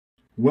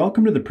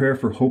Welcome to the prayer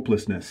for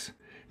hopelessness.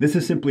 This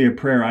is simply a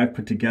prayer I've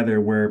put together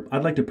where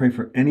I'd like to pray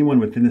for anyone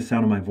within the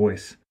sound of my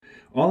voice.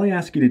 All I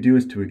ask you to do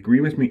is to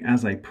agree with me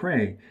as I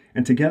pray,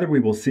 and together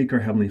we will seek our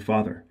Heavenly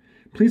Father.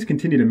 Please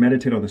continue to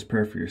meditate on this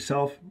prayer for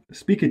yourself,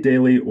 speak it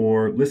daily,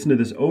 or listen to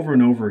this over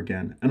and over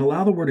again, and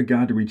allow the Word of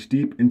God to reach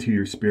deep into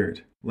your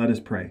spirit. Let us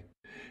pray.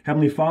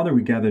 Heavenly Father,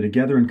 we gather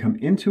together and come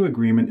into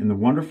agreement in the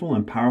wonderful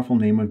and powerful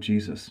name of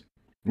Jesus.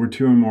 Where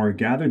two or more are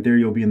gathered, there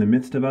you'll be in the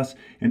midst of us,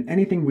 and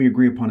anything we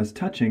agree upon as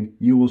touching,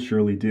 you will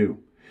surely do.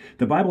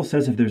 The Bible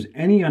says if there's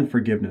any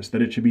unforgiveness,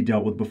 that it should be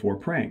dealt with before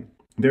praying.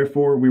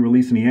 Therefore, we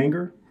release any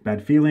anger,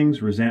 bad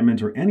feelings,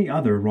 resentment, or any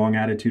other wrong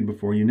attitude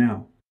before you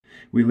now.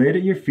 We lay it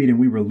at your feet and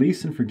we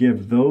release and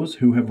forgive those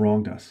who have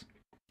wronged us.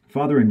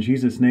 Father, in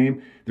Jesus'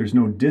 name, there's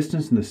no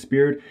distance in the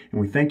Spirit, and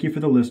we thank you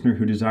for the listener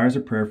who desires a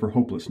prayer for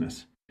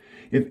hopelessness.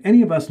 If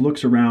any of us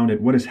looks around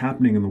at what is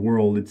happening in the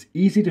world, it's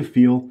easy to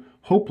feel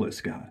hopeless,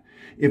 God.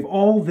 If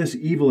all this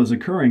evil is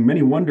occurring,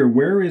 many wonder,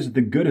 where is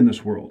the good in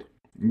this world?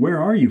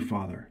 Where are you,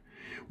 Father?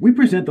 We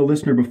present the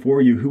listener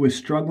before you who is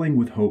struggling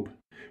with hope.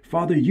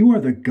 Father, you are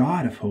the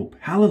God of hope.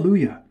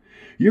 Hallelujah.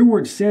 Your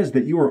word says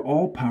that you are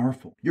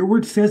all-powerful. Your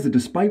word says that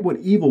despite what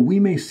evil we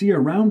may see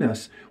around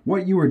us,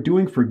 what you are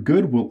doing for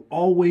good will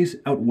always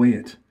outweigh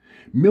it.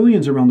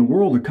 Millions around the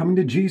world are coming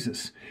to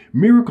Jesus.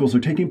 Miracles are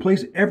taking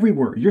place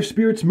everywhere. Your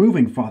Spirit's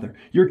moving, Father.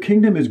 Your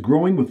kingdom is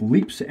growing with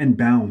leaps and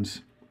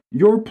bounds.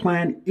 Your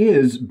plan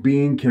is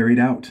being carried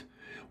out.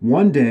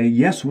 One day,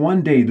 yes,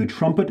 one day, the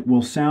trumpet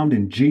will sound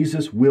and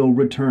Jesus will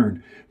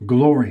return.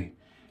 Glory.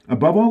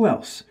 Above all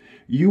else,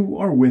 you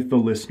are with the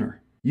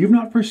listener. You've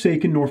not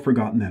forsaken nor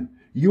forgotten them.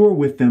 You are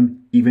with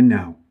them even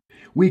now.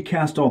 We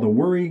cast all the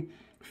worry,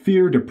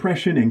 fear,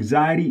 depression,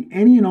 anxiety,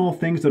 any and all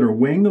things that are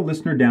weighing the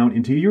listener down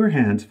into your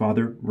hands,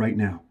 Father, right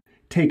now.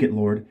 Take it,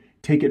 Lord.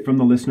 Take it from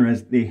the listener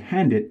as they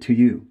hand it to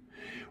you.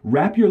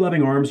 Wrap your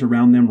loving arms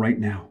around them right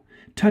now.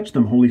 Touch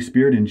them, Holy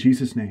Spirit, in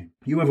Jesus' name.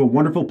 You have a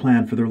wonderful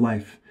plan for their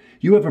life.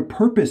 You have a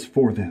purpose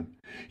for them.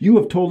 You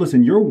have told us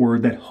in your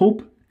word that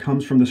hope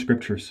comes from the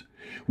Scriptures.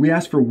 We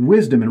ask for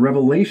wisdom and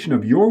revelation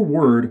of your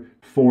word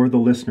for the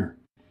listener.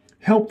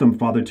 Help them,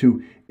 Father,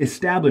 to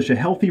establish a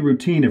healthy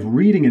routine of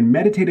reading and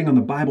meditating on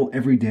the Bible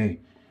every day.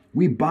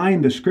 We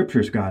bind the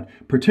Scriptures, God,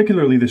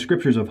 particularly the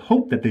Scriptures of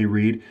hope that they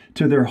read,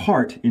 to their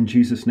heart in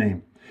Jesus'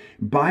 name.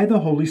 By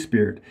the Holy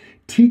Spirit,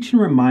 teach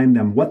and remind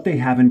them what they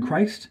have in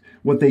Christ,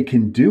 what they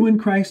can do in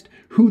Christ,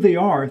 who they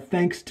are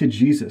thanks to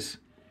Jesus.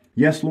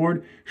 Yes,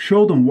 Lord,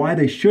 show them why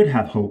they should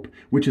have hope,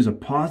 which is a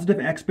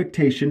positive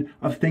expectation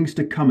of things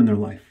to come in their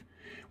life.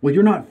 Well,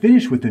 you're not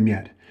finished with them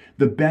yet.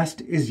 The best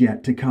is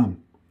yet to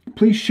come.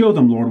 Please show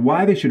them, Lord,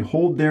 why they should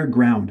hold their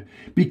ground,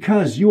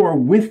 because you are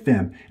with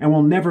them and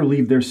will never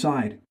leave their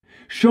side.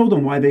 Show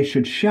them why they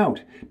should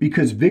shout,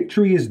 because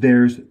victory is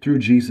theirs through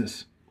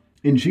Jesus.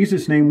 In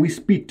Jesus' name, we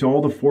speak to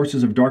all the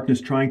forces of darkness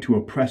trying to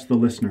oppress the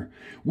listener.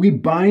 We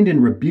bind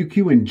and rebuke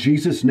you in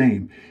Jesus'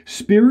 name.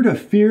 Spirit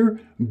of fear,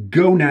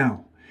 go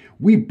now.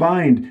 We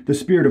bind the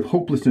spirit of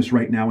hopelessness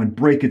right now and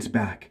break its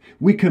back.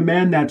 We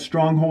command that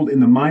stronghold in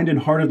the mind and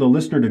heart of the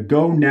listener to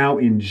go now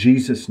in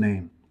Jesus'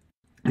 name.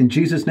 In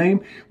Jesus'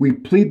 name, we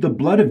plead the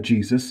blood of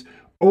Jesus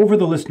over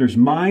the listener's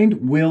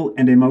mind, will,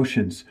 and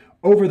emotions,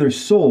 over their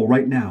soul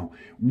right now.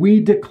 We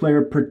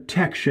declare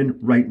protection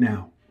right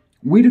now.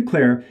 We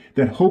declare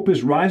that hope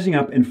is rising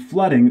up and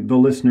flooding the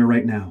listener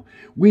right now.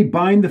 We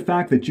bind the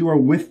fact that you are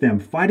with them,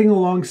 fighting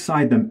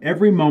alongside them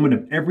every moment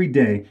of every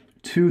day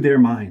to their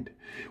mind.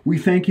 We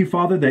thank you,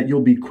 Father, that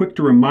you'll be quick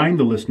to remind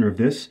the listener of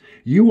this.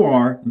 You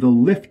are the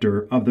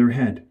lifter of their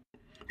head.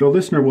 The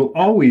listener will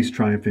always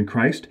triumph in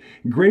Christ.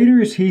 Greater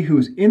is he who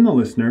is in the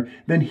listener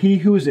than he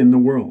who is in the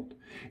world.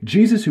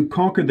 Jesus, who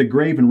conquered the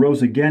grave and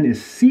rose again,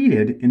 is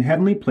seated in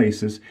heavenly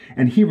places,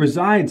 and he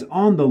resides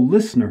on the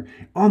listener,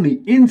 on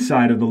the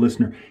inside of the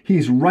listener.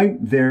 He's right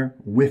there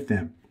with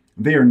them.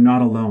 They are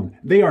not alone.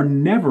 They are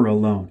never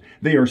alone.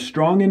 They are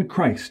strong in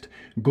Christ.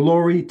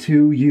 Glory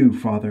to you,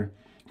 Father.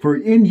 For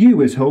in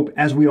you is hope,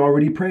 as we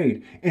already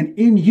prayed, and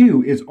in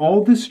you is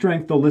all the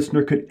strength the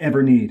listener could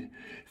ever need.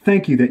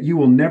 Thank you that you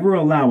will never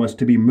allow us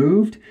to be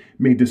moved,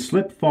 made to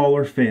slip, fall,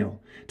 or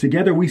fail.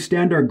 Together we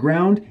stand our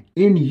ground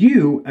in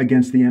you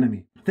against the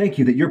enemy. Thank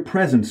you that your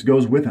presence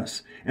goes with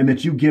us and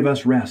that you give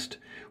us rest.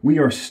 We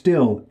are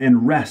still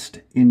and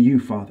rest in you,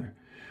 Father.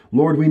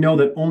 Lord, we know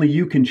that only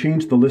you can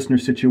change the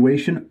listener's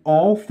situation.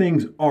 All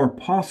things are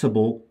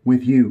possible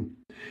with you.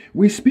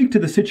 We speak to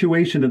the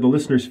situation that the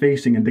listener's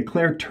facing and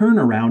declare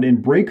turnaround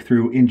and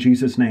breakthrough in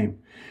Jesus' name.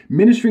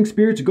 Ministering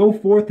spirits, go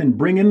forth and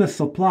bring in the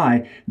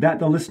supply that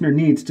the listener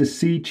needs to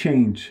see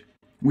change.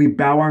 We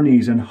bow our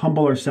knees and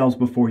humble ourselves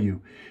before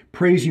you.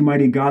 Praise you,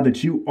 mighty God,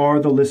 that you are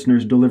the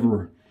listener's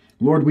deliverer.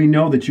 Lord, we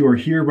know that you are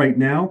here right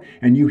now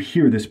and you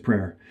hear this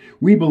prayer.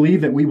 We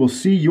believe that we will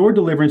see your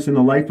deliverance in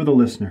the life of the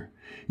listener.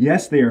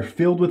 Yes, they are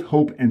filled with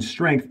hope and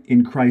strength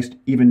in Christ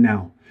even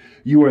now.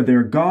 You are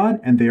their God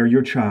and they are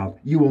your child.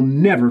 You will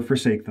never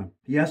forsake them.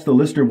 Yes, the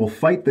listener will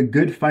fight the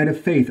good fight of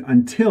faith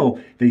until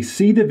they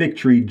see the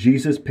victory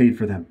Jesus paid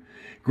for them.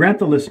 Grant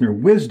the listener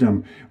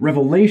wisdom,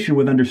 revelation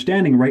with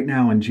understanding right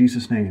now in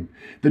Jesus' name.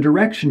 The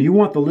direction you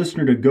want the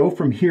listener to go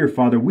from here,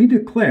 Father, we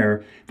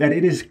declare that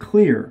it is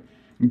clear.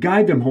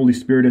 Guide them, Holy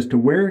Spirit, as to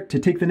where to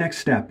take the next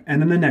step,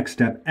 and then the next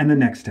step, and the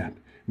next step.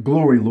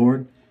 Glory,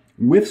 Lord.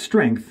 With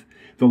strength,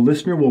 the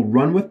listener will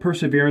run with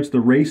perseverance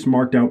the race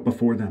marked out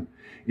before them.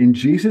 In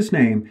Jesus'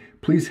 name,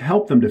 please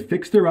help them to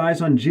fix their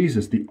eyes on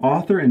Jesus, the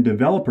author and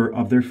developer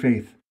of their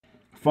faith.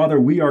 Father,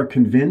 we are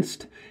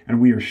convinced and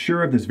we are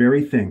sure of this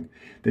very thing,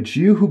 that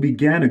you who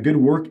began a good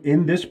work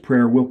in this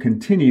prayer will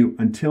continue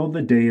until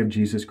the day of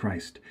Jesus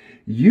Christ.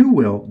 You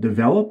will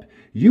develop,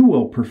 you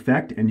will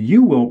perfect, and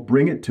you will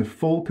bring it to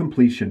full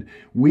completion.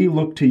 We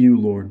look to you,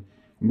 Lord.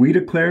 We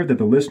declare that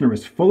the listener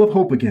is full of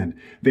hope again.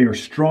 They are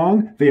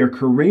strong, they are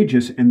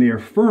courageous, and they are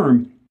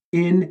firm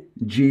in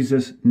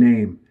Jesus'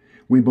 name.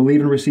 We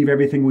believe and receive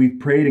everything we've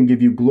prayed and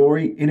give you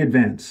glory in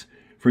advance,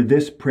 for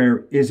this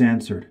prayer is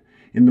answered.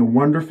 In the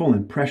wonderful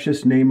and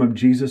precious name of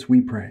Jesus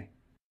we pray.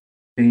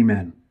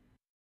 Amen.